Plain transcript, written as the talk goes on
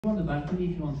On the balcony,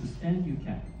 if you want to stand, you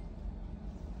can.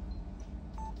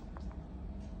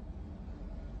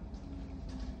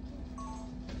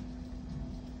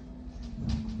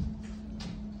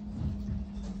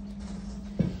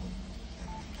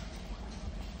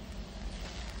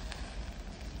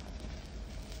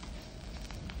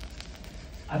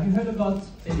 Have you heard about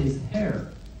this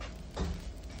hair?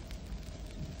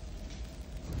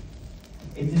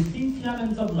 It's a thin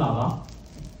filament of lava.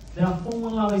 There are formed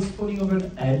when lava is falling over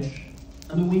the edge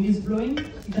and the wind is blowing.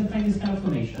 You can find this kind of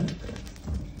formation.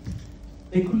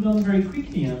 They cool down very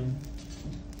quickly and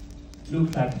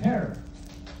look like hair.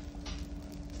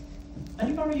 And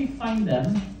you can really find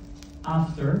them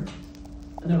after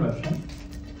an eruption.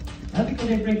 That's because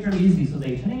they break very easily, so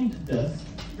they turn into dust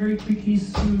very quickly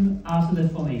soon after the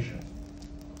formation.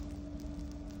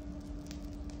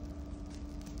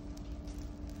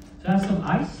 So I have some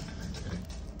ice.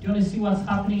 Do you want to see what's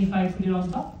happening if I put it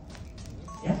on top?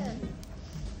 Yeah?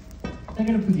 I'm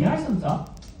going to put the ice on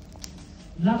top.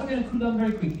 Lava is going to cool down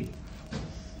very quickly.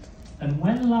 And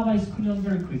when lava is cooled down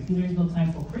very quickly, there is no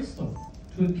time for crystal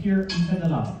to appear inside the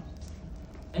lava.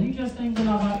 And you just turn the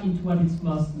lava into what it's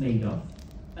most made of.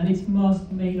 And it's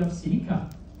most made of silica,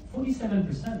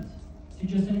 47%. So you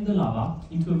just turn the lava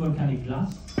into a volcanic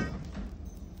glass.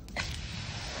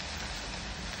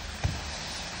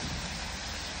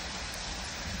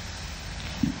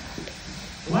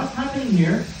 What's happening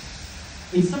here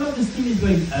is some of the steam is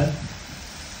going up,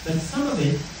 but some of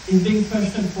it is being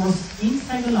pushed and forced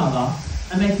inside the lava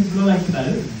and make it blow like a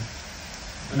balloon.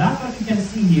 And that's what you can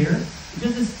see here. It's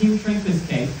just the steam trying to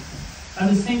escape. At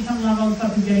the same time, lava on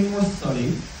top is getting more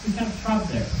solid. It's kind of trapped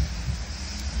there.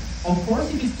 Of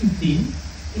course, if it's too thin,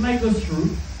 it might go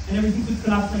through and everything could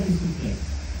collapse like a souffle.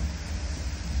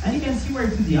 And you can see where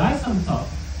you put the ice on top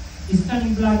is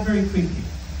turning black very quickly.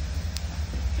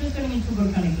 Just turning into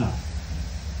volcanic glass.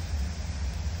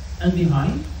 And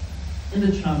behind, in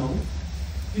the channel,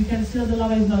 you can see that the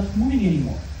lava is not moving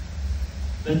anymore.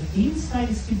 But inside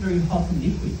is still very hot and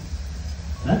liquid.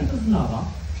 And that's because lava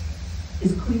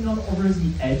is cooling down over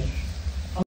the edge